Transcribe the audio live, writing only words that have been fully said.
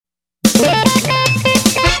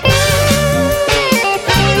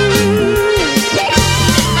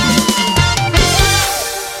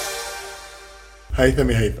هيثم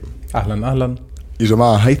يا هيثم، اهلا اهلا يا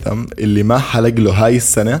جماعة. هيثم اللي ما حلق له هاي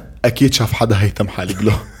السنة أكيد شاف حدا هيثم حالق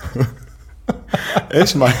له.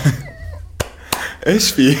 إيش ما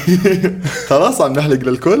إيش في؟ خلاص عم نحلق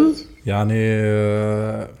للكل يعني.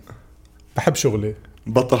 بحب شغلي.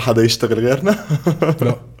 بطل حدا يشتغل غيرنا.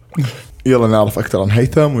 لا. يلا نعرف أكتر عن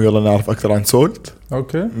هيثم ويلا نعرف أكتر عن سولت.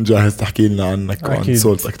 اوكي، جاهز تحكي لنا عنك وعن أكيد.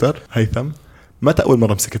 سولت أكتر؟ هيثم، متى أول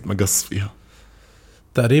مرة مسكت مقص فيها؟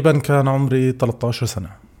 تقريبا كان عمري 13 سنة.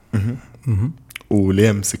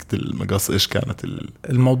 وليه مسكت المقص؟ إيش كانت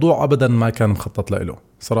الموضوع أبدا ما كان مخطط له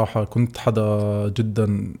صراحة. كنت حدا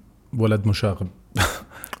جدا ولد مشاغب.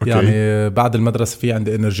 يعني بعد المدرسة في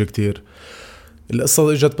عندي انرجي كتير.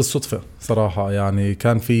 القصة اجت بالصدفة صراحة. يعني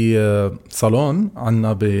كان في صالون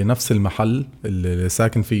عنا بنفس المحل اللي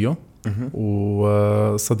ساكن فيه،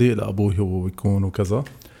 وصديق لأبوي هو يكون وكذا،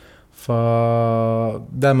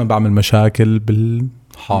 فدائما بعمل مشاكل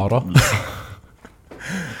بالحارة.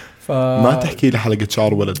 ما تحكي لي حلقة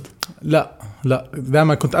شعر ولد. لا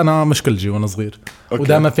دائما كنت انا مشكلجي وانا صغير.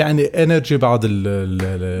 ودائما في عندي انرجي بعد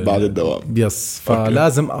الدوام. يس،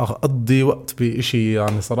 فلازم اقضي وقت بشيء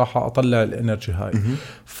يعني صراحة اطلع الانرجي هاي.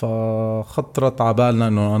 فخطرت عبالنا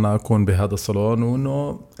انه انا اكون بهذا الصالون،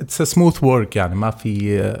 وانه اتس سموث ورك، يعني ما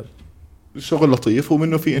في شغل لطيف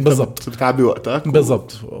ومنه في انت بالزبط. بتعبي وقتك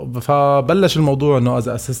بالضبط. فبلش الموضوع انه از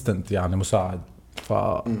اسيستنت، يعني مساعد.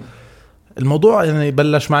 الموضوع يعني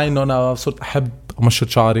بلش معي انه انا صرت احب امشط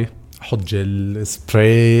شعري، احط جل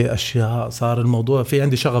سبراي اشياء. صار الموضوع في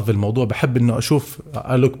عندي شغف بالموضوع، بحب انه اشوف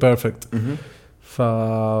I look perfect.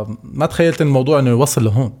 فما تخيلت الموضوع انه يوصل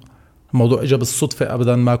لهون. الموضوع اجى بالصدفة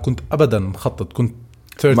ابدا، ما كنت ابدا مخطط. كنت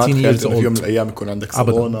 13 years old. في يوم من الايام يكون عندك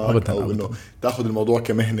صالونك او انه أبداً. تاخذ الموضوع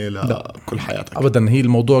كمهنة لكل حياتك. ابدا. هي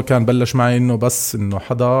الموضوع كان بلش معي انه بس انه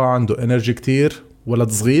حدا عنده انرجي كتير، ولد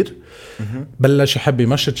صغير بلش يحب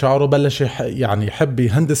يمشط شعره، بلش يعني يحب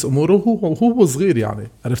يهندس اموره وهو صغير، يعني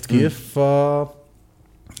عرفت كيف.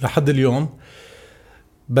 لحد اليوم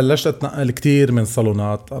بلشت اتنقل كتير من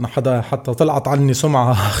صالونات. انا حتى طلعت عني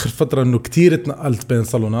سمعة اخر فترة انه كتير اتنقلت بين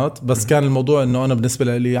صالونات، بس كان الموضوع انه انا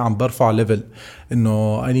بالنسبة لي عم برفع ليفل،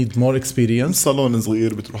 انه I need more experience. صالون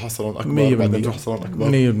صغير بتروح على صالون اكبر، بعدين تروح صالون اكبر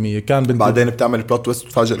 100%. كان بعدين بتعمل بلوت تويست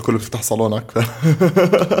وتفاجئ الكل بتفتح صالونك.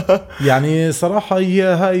 يعني صراحة هي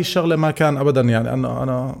هاي الشغلة ما كان ابدا، يعني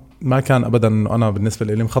انا ما كان ابدا انه انا بالنسبة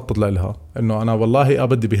لي مخطط لها انه انا والله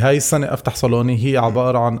ابدي بهاي السنة افتح صالوني. هي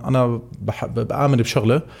عبارة عن انا بآمن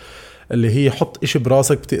بشغلة اللي هي حط إشي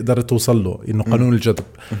براسك بتقدر توصل له، إنه قانون الجذب.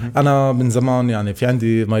 أنا من زمان يعني في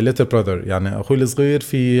عندي my little brother، يعني أخوي الصغير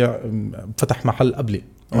في فتح محل قبلي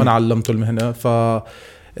وأنا علمته المهنة.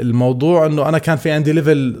 فالموضوع إنه أنا كان في عندي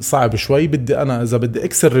ليفل صعب شوي، بدي أنا إذا بدي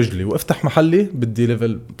أكسر رجلي وأفتح محلي بدي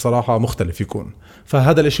ليفل بصراحة مختلف يكون.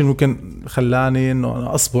 فهذا الإشي ممكن خلاني إنه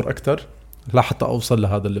أنا أصبر أكتر لحتى أوصل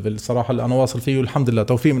لهذا الليفل صراحة اللي أنا واصل فيه، والحمد لله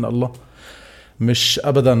توفيق من الله. مش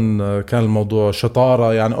أبدا كان الموضوع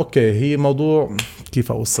شطارة، يعني أوكي هي موضوع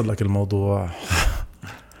كيف أوصل لك الموضوع.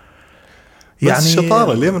 يعني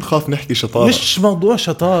شطارة، ليه منخاف نحكي شطارة؟ مش موضوع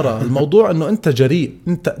شطارة. الموضوع إنه أنت جريء،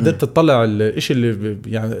 أنت قدرت تطلع الإشي اللي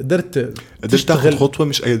يعني قدرت تاخذ خطوة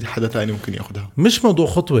مش أي حدا تاني ممكن يأخذها. مش موضوع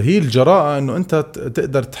خطوة، هي الجراءة إنه أنت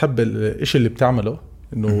تقدر تحب الإشي اللي بتعمله.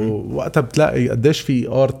 إنه وقتها بتلاقي قديش في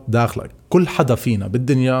أرت داخلك. كل حدا فينا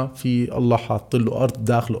بالدنيا في الله حاط له أرت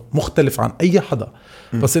داخله مختلف عن أي حدا.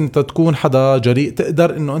 بس أنت تكون حدا جريء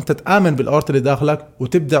تقدر إنه أنت تآمن بالأرت اللي داخلك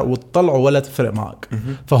وتبدع وتطلعه ولا تفرق معك.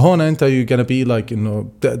 فهون أنت you're gonna be like إنه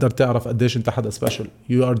تقدر تعرف قديش أنت حدا special.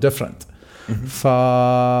 You are different.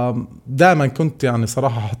 فدائما كنت يعني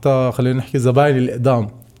صراحة حتى خلينا نحكي زبايني القدام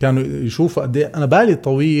كانوا يشوفوا قد ايه انا بالي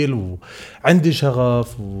طويل وعندي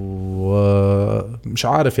شغف ومش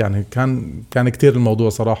عارف، يعني كان كتير الموضوع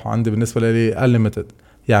صراحة عندي بالنسبة لي unlimited.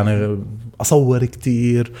 يعني اصور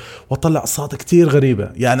كتير واطلع قصات كتير غريبة،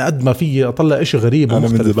 يعني قد ما في اطلع اشي غريب انا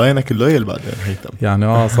ومختلف. من زباينك اللويل بعدين هيثم،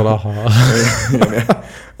 يعني صراحة. يعني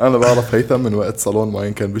انا بعرف هيثم من وقت صالون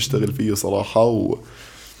معين كان بيشتغل فيه صراحة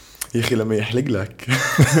يا اخي لما يحلق لك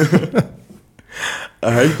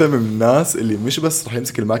هيثم من الناس اللي مش بس رح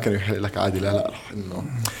يمسك الماكينة ويحلق لك عادي، لا رح انه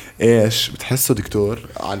ايش بتحسه دكتور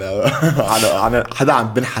على حدا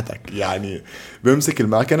عم بنحتك، يعني بيمسك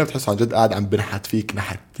الماكينة بتحسه عن جد قاعد عم بنحت فيك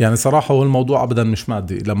نحت. يعني صراحة هو الموضوع أبدا مش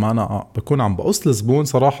مادي. لما أنا بكون عم بقص لزبون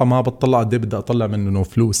صراحة ما بطلع قد ايه بدي أطلع منه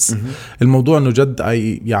فلوس. الموضوع إنه جد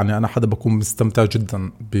يعني أنا حدا بكون مستمتع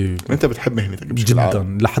جدا أنت بتحب مهنتك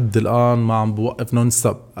جدا. لحد الآن ما عم بوقف نون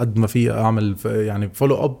ستوب قد ما في أعمل يعني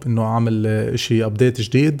فولو أب، إنه أعمل إشي أبديت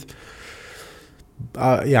جديد.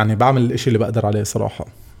 يعني بعمل الإشي اللي بقدر عليه صراحة.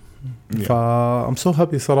 فأم سو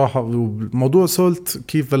هابي صراحة. موضوع سولت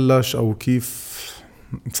كيف بلش أو كيف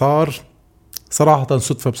صار صراحة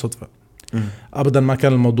صدفة بصدفة. ابدا ما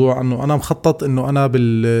كان الموضوع انه انا مخطط انه انا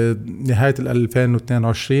بالنهايه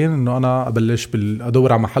 2022 انه انا ابلش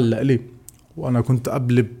ادور على محل لإلي، وانا كنت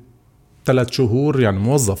قبل 3 شهور يعني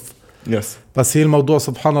موظف. يس. بس هي الموضوع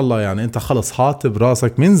سبحان الله، يعني انت خلص حاطط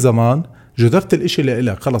براسك من زمان، جذبت الاشي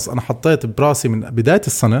لإلك. خلص انا حطيت براسي من بدايه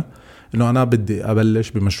السنه انه انا بدي ابلش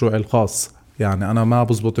بمشروعي الخاص. يعني انا ما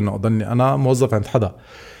بزبط انه اضلني انا موظف عند حدا.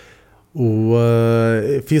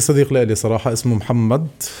 وفي صديق لي صراحة اسمه محمد،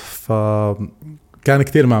 فكان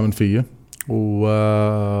كتير مؤمن فيه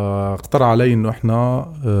واقترح علي انه احنا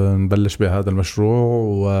نبلش بهذا المشروع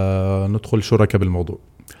وندخل شركة بالموضوع.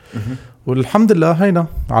 والحمد لله هينا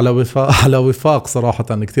على وفاق صراحة،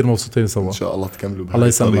 كتير مبسوطين سوا. ان شاء الله تكملوا بهذه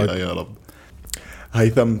الطريقة يا رب.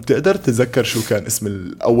 هيثم، تقدر تتذكر شو كان اسم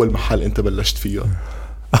الأول محل انت بلشت فيه؟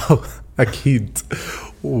 اكيد.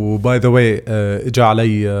 وباي ذا واي اجى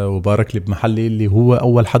علي وبارك لي بمحلي اللي هو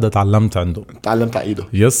اول حدا تعلمت عنده. تعلمت على ايده؟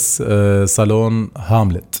 يس. صالون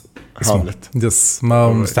هاملت. يس،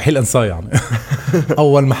 ما مستحيل انساه يعني.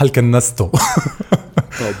 اول محل كنسته.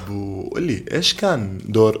 طب وقل لي ايش كان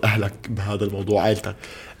دور اهلك بهذا الموضوع، عائلتك؟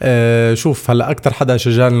 شوف هلا اكتر حدا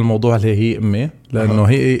شجعني الموضوع اللي هي امي، لانه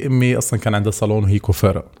هي امي اصلا كان عندها صالون وهي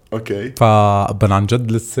كوفيرة. اوكي. فابن عن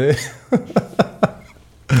جد لسه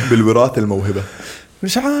بالوراثة الموهبة.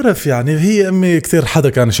 مش عارف يعني، هي امي كثير حدا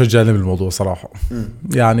كان يشجعني بالموضوع صراحة.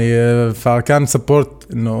 يعني فكان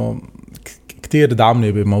سبورت انه كثير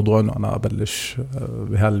دعمني بموضوع انه انا ابلش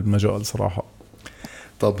بهالمجال صراحة.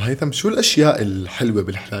 طب هيثم، شو الاشياء الحلوة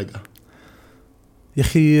بالحلاقة؟ يا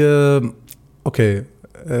اخي اوكي،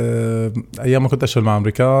 ايام ما كنت اشتغل مع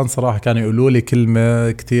امريكان صراحة كانوا يقولوا لي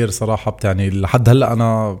كلمة كثير صراحة بتعني لحد هلا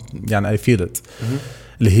انا يعني I feel it،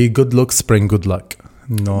 اللي هي good looks bring good luck.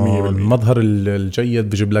 انه المظهر الجيد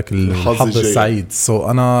بيجيب لك الحظ السعيد.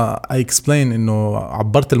 انا I explain انه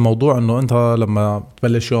عبرت الموضوع انه انت لما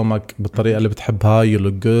تبلش يومك بالطريقه اللي بتحبها you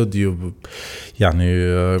look good,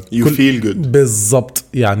 يعني you feel good. بالضبط،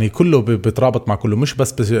 يعني كله بترابط مع كله، مش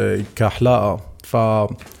بس كحلاقه.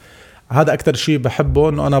 هذا أكتر شيء بحبه،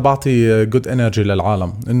 إنه أنا بعطي good energy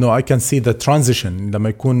للعالم، إنه I can see the transition لما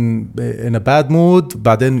يكون in a bad mood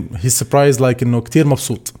بعدين he's surprised like إنه كتير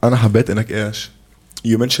مبسوط. أنا حبيت إنك إيش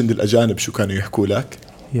you mentioned الأجانب شو كانوا يحكوا لك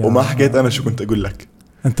وما حكيت أنا شو كنت أقول لك.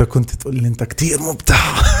 أنت كنت تقول لي أنت كتير مبدع.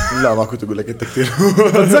 لا ما كنت أقول لك أنت كتير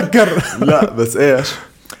بتذكر. لا بس إيش،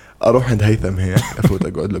 أروح عند هيثم هيك أفوت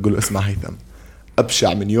أقعد أقول له اسمع هيثم،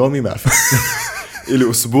 أبشع من يومي ما في إلي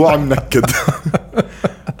أسبوع منكد،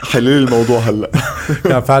 حلل الموضوع هلا.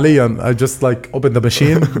 يعني فعليا I just like open the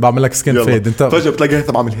machine بعمل لك skin fade. انت فجأة بتلاقي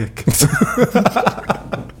هيثم عامل هيك.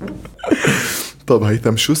 طب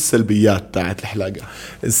هيثم، شو السلبيات تاعت الحلاقة؟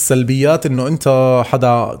 السلبيات انه انت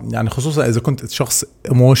حدا يعني خصوصا اذا كنت شخص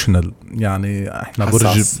emotional، يعني احنا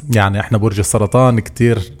حساس. احنا برج السرطان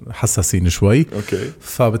كتير حساسين شوي. اوكي.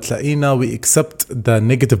 فبتلاقينا we accept the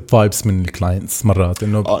negative vibes من الكلاينتس مرات،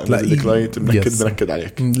 انه بتلاقي الكلاينت منكد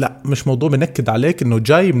عليك. لا مش موضوع منكد عليك، انه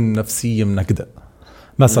جاي من نفسية منكدة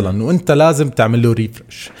مثلا، وانت لازم تعمل له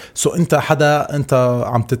ريفرش. انت حدا انت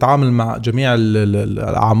عم تتعامل مع جميع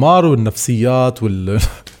الاعمار والنفسيات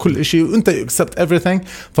كل اشي، وانت accept everything.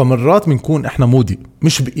 فمرات بنكون احنا مودي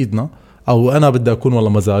مش بايدنا، او انا بدي اكون والله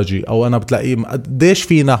مزاجي، او انا بتلاقيه قديش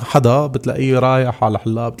فينا حدا بتلاقيه رايح على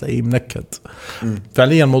حلاق بتلاقيه منكد.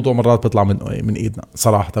 فعليا الموضوع مرات بيطلع من ايدنا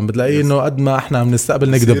صراحة، بتلاقيه انه قد ما احنا بنستقبل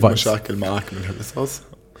نيجاتيف فايبس. مشاكل معك من هالقصص؟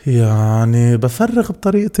 يعني بفرغ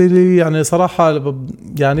بطريقتي يعني صراحة،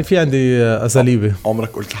 يعني في عندي أساليبي. عمرك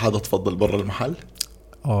قلت لحدا تفضل برا المحل؟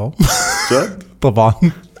 جد؟ طبعا.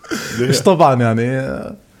 مش طبعا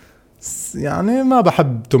يعني ما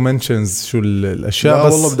بحب تو منشنز شو الأشياء. لا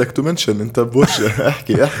بس والله بدك تو منشن انت بورشة.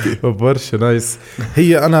 احكي بورشة نايس.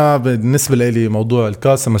 هي أنا بالنسبة لي موضوع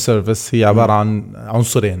الكاستمر سيرفيس هي عبارة عن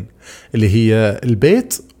عنصرين، اللي هي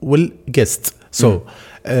البيت والجست.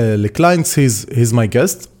 الكلاينتس هيز ماي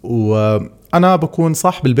جيست، وانا بكون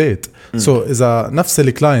صاحب البيت. اذا نفس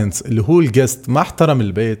الكلاينتس اللي هو الجيست ما احترم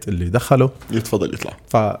البيت اللي دخله، يتفضل يطلع.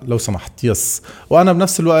 فلو سمحت يس. وانا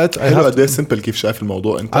بنفس الوقت حلو قد ايه سمبل كيف شايف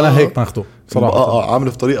الموضوع انت. انا هيك ماخده صراحه.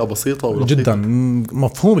 عامله بطريقه بسيطه ولطيفه جدا.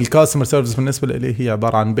 مفهوم الكاستمر سيرفيس بالنسبه لي هي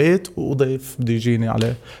عباره عن بيت وضيف بده يجيني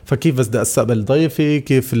عليه، فكيف بدي استقبل ضيفي،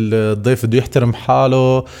 كيف الضيف بده يحترم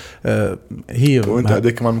حاله. هي وانت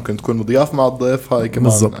هديك كمان ممكن تكون مضياف مع الضيف. هاي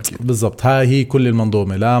كمان بالضبط هاي هي كل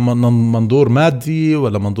المنظومه، لا منظور مادي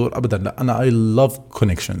ولا منظور ابدا. لا انا I love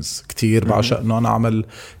connections كتير، بعشق انه انا اعمل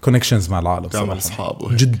connections مع العالم، تعمل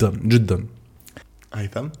اصحاب جدا جدا.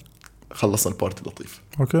 هيثم، خلصنا البارتي لطيف.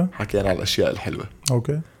 اوكي. حكينا على الاشياء الحلوه.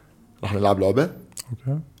 اوكي. رح نلعب لعبه.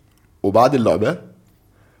 اوكي. وبعد اللعبه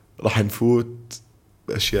رح نفوت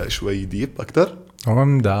باشياء شوي ديب اكتر.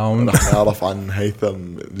 داون. رح نعرف عن هيثم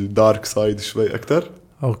الدارك سايد شوي اكتر.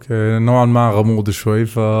 اوكي نوعا ما غموض شوي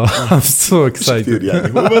سو اكسايتد كثير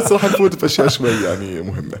يعني هو بس رح نفوت في اشياء شوي يعني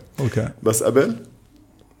مهمه. اوكي بس قبل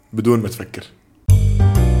بدون ما تفكر،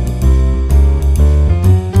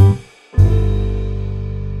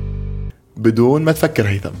 بدون ما تفكر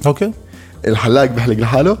هيثم، اوكي الحلاق بحلق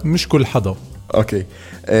لحاله؟ مش كل حدا. اوكي.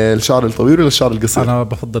 الشعر الطويل ولا الشعر القصير؟ انا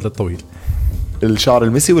بفضل الطويل. الشعر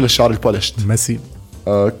المسي ولا الشعر البولشت؟ مسي.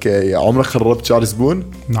 اوكي. عمرك خربت شعر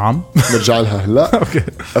زبون؟ نعم. نرجع لها هلا. اوكي.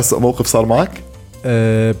 أسوأ موقف صار معك؟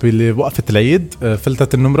 بوقفة العيد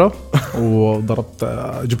فلتت النمرة وضربت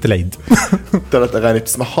جبت العيد. 3 أغاني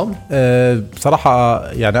بتسمعهم؟ بصراحة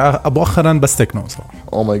يعني مؤخرا بس تكنو صراحة.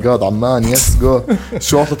 او ماي جاد عمان يس جو.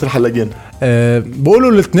 شو عطلة الحلاقين؟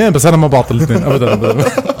 بقولوا الاثنين بس أنا ما بعطل الاثنين أبدا.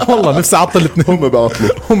 والله نفسي أعطل الاثنين. هم بعطلوا.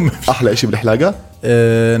 هم أحلى إشي بالحلاقة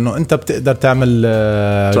إنه أنت بتقدر تعمل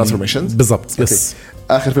ترانسفورميشنز. بالضبط. يس.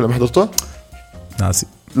 آخر فيلم حضرته؟ ناسي.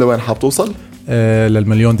 لوين حاب توصل؟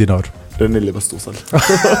 للمليون دينار. رن اللي بس توصل.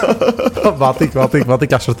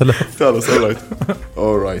 بعطيك 10,000. خلاص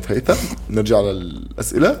alright هيثم نرجع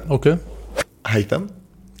للأسئلة. اوكي. هيثم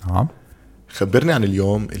نعم. خبرني عن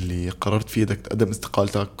اليوم اللي قررت فيه بدك تقدم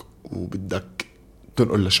استقالتك وبدك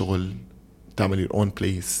تنقل لشغل، تعمل your own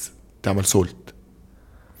place، تعمل سولت.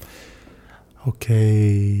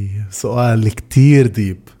 اوكي سؤال كتير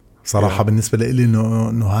ديب صراحة. بالنسبة لي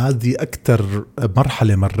إنه هذه أكتر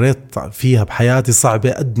مرحلة مريت فيها بحياتي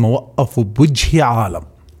صعبة قد ما وقفوا بوجهي عالم.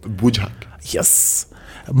 بوجهك؟ يس.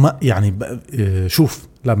 ما يعني شوف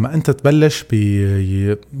لما أنت تبلش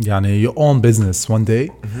يعني your own business one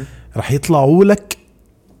day رح يطلعوا لك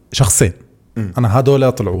شخصين. أنا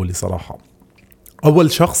هدول طلعوا لي صراحة.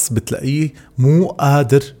 أول شخص بتلاقيه مو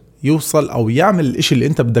قادر يوصل أو يعمل الإشي اللي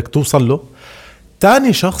أنت بدك توصل له.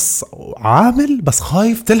 تاني شخص عامل بس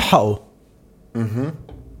خايف تلحقه.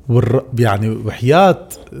 يعني وحياة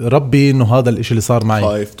ربي انه هذا الاشي اللي صار معي.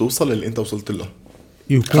 خايف توصل اللي انت وصلت له،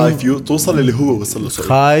 خايف توصل اللي هو وصل له.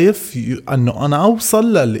 خايف انه انا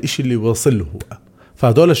اوصل للاشي اللي وصل له هو.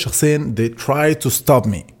 فهدول الشخصين they try to stop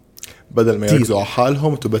me بدل ما يركزوا على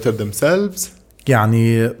حالهم to better themselves.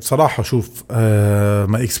 يعني صراحة شوف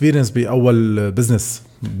ما experience بأول بزنس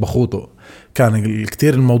بخوضه كان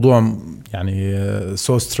كتير الموضوع يعني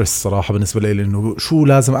سو ستريس صراحة بالنسبة لي، لأنه شو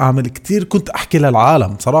لازم أعمل. كتير كنت أحكي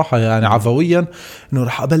للعالم صراحة يعني عفويا إنه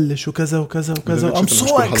رح أبلش وكذا وكذا وكذا. I'm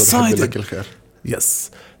so excited.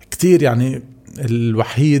 يس كتير يعني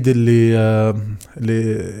الوحيد اللي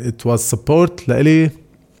it was support لإلي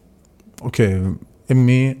أوكي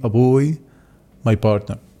أمي أبوي my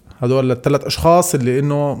partner. هذول الثلاث أشخاص اللي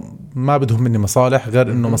إنه ما بدهم مني مصالح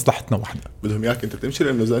غير إنه مصلحتنا واحدة. بدهم إياك أنت تمشي،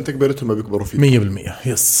 لأنه إذا أنت كبرت ما بيكبروا فيك 100%.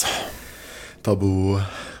 يس. طب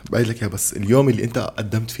وبعد لك يا بس اليوم اللي أنت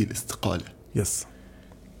قدمت فيه الاستقالة، يس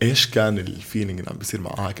إيش كان الفيلينج اللي عم بيصير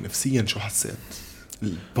معاك نفسيا؟ شو حسيت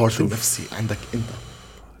البارت النفسي عندك أنت؟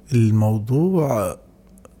 الموضوع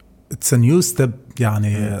it's a new step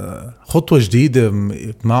يعني خطوة جديدة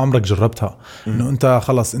ما عمرك جربتها. إنه أنت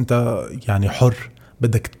خلص أنت يعني حر،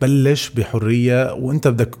 بدك تبلش بحرية وانت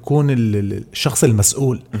بدك تكون الشخص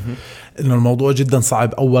المسؤول. انه الموضوع جدا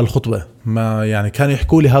صعب اول خطوة. ما يعني كانوا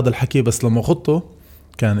يحكوا لي هذا الحكي بس لما خطه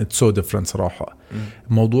كانت so different صراحة.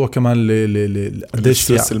 الموضوع كمان قديش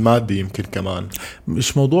السترس المادي يمكن كمان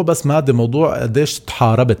مش موضوع بس مادي، موضوع قديش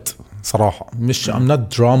تحاربت صراحة. مش I'm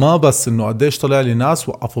not drama بس انه قديش طلع لي ناس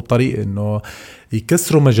وقفوا بطريقة انه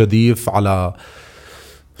يكسروا مجاديف على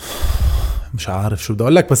مش عارف شو بدي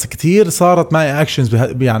اقول لك. بس كتير صارت معي اكشنز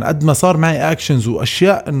يعني قد ما صار معي اكشنز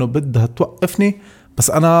واشياء انه بدها توقفني بس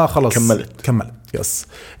انا خلص كملت. يس.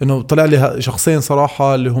 انه طلع لي شخصين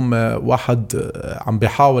صراحة اللي هم واحد عم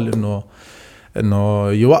بيحاول انه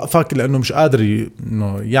يوقفك لانه مش قادر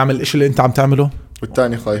انه يعمل الاشي اللي انت عم تعمله،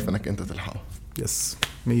 والتاني خايف انك انت تلحقه. يس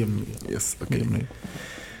 100%. يس اوكي 100%.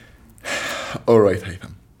 alright هيثم،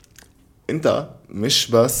 انت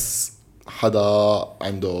مش بس حدا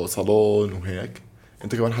عنده صالون وهيك،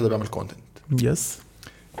 انت كمان حدا بيعمل كونتنت. يس.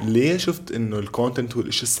 ليه شفت انه الكونتنت هو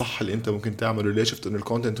الاشي الصح اللي انت ممكن تعمله؟ ليه شفت انه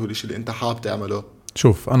الكونتنت هو الاشي اللي انت حاب تعمله؟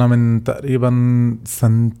 شوف انا من تقريبا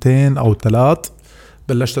 2 أو 3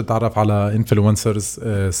 بلشت اتعرف على انفلونسرز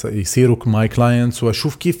يصيروا ماي كلاينتس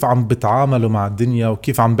واشوف كيف عم بتعاملوا مع الدنيا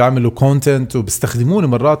وكيف عم بيعملوا كونتنت وبيستخدموني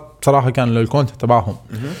مرات بصراحه كان للكونتنت تبعهم.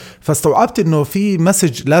 فاستوعبت انه في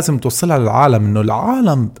مسج لازم توصلها للعالم، انه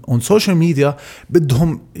العالم اون سوشيال ميديا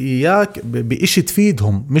بدهم اياك بشيء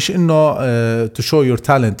تفيدهم، مش انه تو شو يور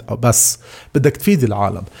تالنت بس، بدك تفيد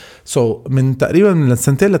العالم. من تقريبا من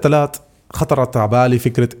 2 ل 3 خطرت على بالي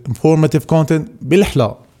فكره انفورماتيف كونتنت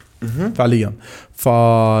بالحلاق. فعليا.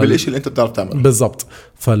 بالإشي اللي انت بتعرف تعمله بالضبط.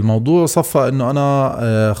 فالموضوع صفى انه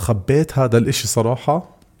انا خبيت هذا الاشي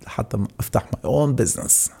صراحة لحتى افتح my own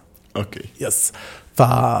business. اوكي يس.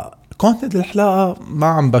 فكونتنت الحلاقة ما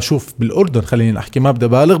عم بشوف بالأردن، خليني أحكي ما بدي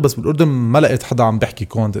بالغ، بس بالأردن ما لقيت حدا عم بحكي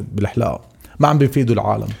كونتنت بالحلاقة، ما عم بيفيدوا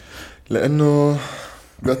العالم، لأنه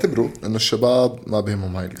بيعتبروا إنه الشباب ما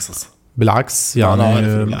بهمهم هاي القصص. بالعكس أنا عارف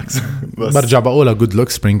يعني بالعكس. برجع بقولها good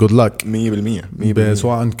luck spring good luck 100%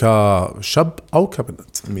 سواء كشاب أو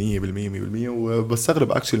كبنت. 100%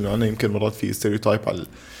 وبستغرب اكشلي انه انا يمكن مرات في ستيريوتايب على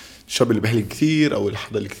الشاب اللي بيحلق كثير او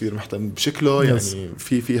الحدا اللي كثير مهتم بشكله. يعني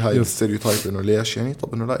في هاي الستيريوتايب انه ليش يعني.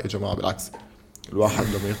 طب انه لا يا جماعه بالعكس، الواحد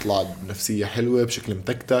لما يطلع بنفسيه حلوه بشكل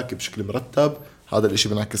متكتك بشكل مرتب هذا الاشي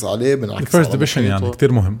بنعكس عليه، بنعكس first division يعني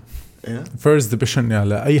كتير مهم. first division يعني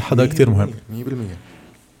لأي حدا كتير مهم 100%.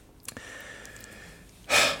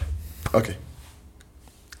 اوكي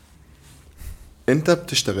انت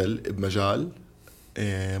بتشتغل بمجال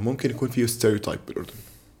ممكن يكون فيه ستيريوتايب بالأردن،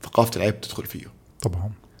 ثقافة العيب تدخل فيه طبعا،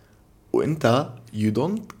 وانت you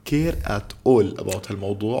don't care at all about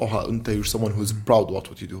هالموضوع، وانت you're someone who's proud about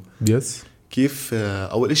what you do. yes. كيف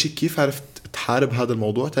اول اشي كيف عرفت تحارب هذا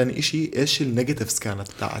الموضوع؟ تاني اشي ايش النيجاتيفز كانت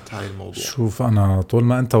بتاعت هاي الموضوع؟ شوف انا طول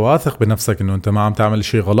ما انت واثق بنفسك انه انت ما عم تعمل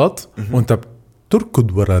شيء غلط وانت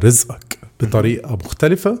بتركض ورا رزقك بطريقة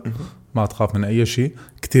مختلفة ما تخاف من اي شيء.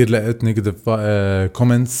 كتير لقيت نيجاتيف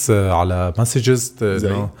كومنتس على مسجز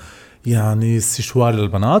انه يعني استشوار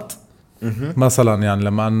للبنات مثلا. يعني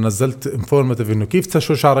لما انا نزلت انفورماتيف انه كيف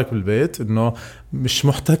تشوي شعرك بالبيت، انه مش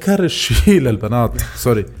محتكر الشيء للبنات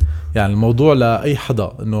سوري، يعني الموضوع لاي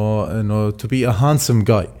حدا انه to be a handsome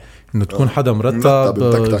guy، انه تكون حدا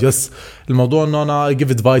مرتب. يس. الموضوع انه انا I give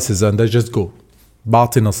advices and I just go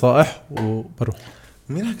بعطي نصائح وبروح.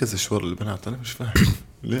 مين هكذا شوار للبنات؟ انا مش فاهم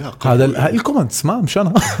ليه هذا الكومنتس ما مش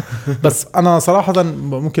انا بس انا صراحة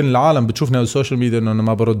ممكن العالم بتشوفني على السوشيال ميديا انه انا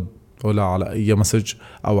ما برد ولا على اي مسج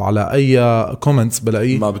او على اي كومنتس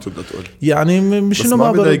بلاقيه، ما بتبدا تقول يعني مش انه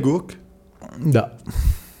ما بضايقوك. لا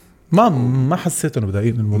ما حسيت انه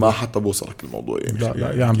بضايقني الموضوع، ما حتى بوصلك الموضوع يعني.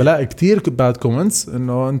 لا يعني بلاقي كتير باد كومنتس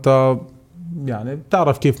انه انت يعني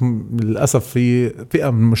بتعرف كيف للاسف في فئة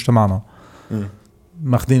من مجتمعنا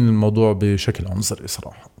ماخذين الموضوع بشكل عنصري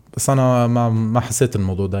صراحة. بس انا ما حسيت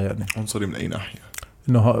الموضوع ده يعني عنصري من اي ناحية؟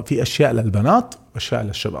 انه في اشياء للبنات واشياء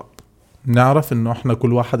للشباب، نعرف انه احنا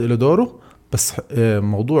كل واحد له دوره، بس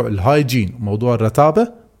موضوع الهايجين وموضوع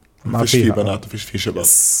الرتابة ما فيش في بنات وفيش في شباب،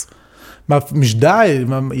 ما مش داعي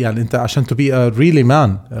يعني انت عشان تبقى ريلي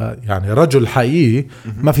مان يعني رجل حقيقي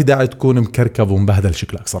ما في داعي تكون مكركب ومبهدل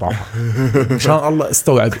شكلك صراحة مشان الله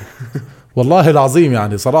استوعب والله العظيم.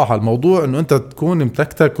 يعني صراحة الموضوع انه انت تكون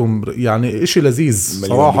متكتك يعني اشي لذيذ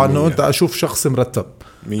صراحة، انه انت اشوف شخص مرتب.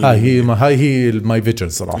 هاي هي ماي فيجن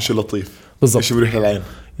صراحة، اشي لطيف بالضبط، اشي مريح للعين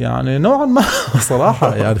يعني نوعا ما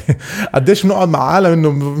صراحة. يعني قديش بنقعد مع عالم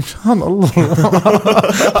انه مشان الله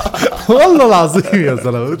والله العظيم يا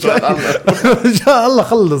زلمة مشان الله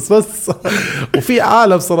خلص بس. وفي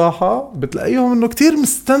عالم صراحة بتلاقيهم انه كتير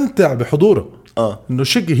مستمتع بحضوره، انه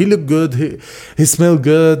شق هي لوك جود هي سميل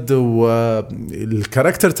جود،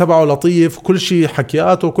 والكاركتر تبعه لطيف، كل شيء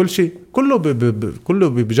حكياته وكل شيء كله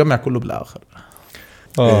بيجمع كله بالاخر.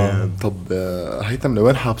 طب هيثم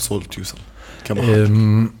لوين حاب صولت يوصل؟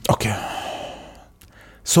 اوكي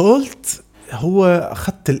سولت هو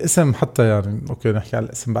اخذت الاسم حتى يعني اوكي نحكي على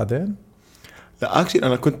الاسم بعدين. لا اكشلي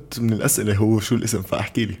انا كنت من الاسئله هو شو الاسم،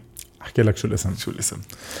 فاحكي لي. احكي لك شو الاسم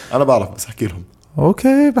انا بعرف بس احكي لهم.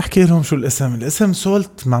 اوكي بحكي لهم شو الاسم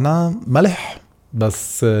سولت معناه ملح،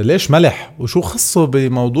 بس ليش ملح وشو خصه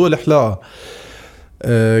بموضوع الحلاقة؟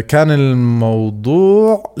 كان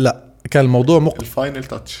الموضوع كان الموضوع الفاينل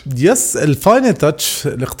تاتش. يس الفاينل تاتش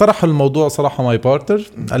اللي اقترح الموضوع صراحة ماي بارتر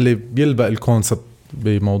اللي بيلبق الكونسبت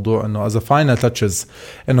بموضوع انه as a final touches،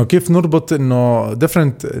 انه كيف نربط انه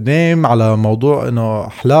different name على موضوع انه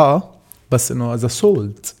حلاقة، بس انه as a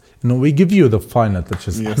salt انه we give you the final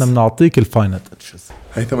touches. احنا بنعطيك الفاينل touches.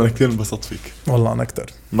 هيثم انا كثير انبسطت فيك والله انا اكثر.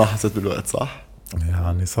 ما حسيت بالوقت صح؟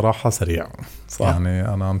 يعني صراحة سريع صح.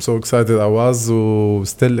 يعني انا I'm so excited I was و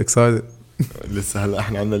still excited. لسه هلا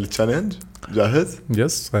احنا عندنا التشالنج جاهز؟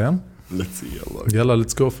 Yes I am. Let's see. يلا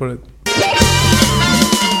let's go for it.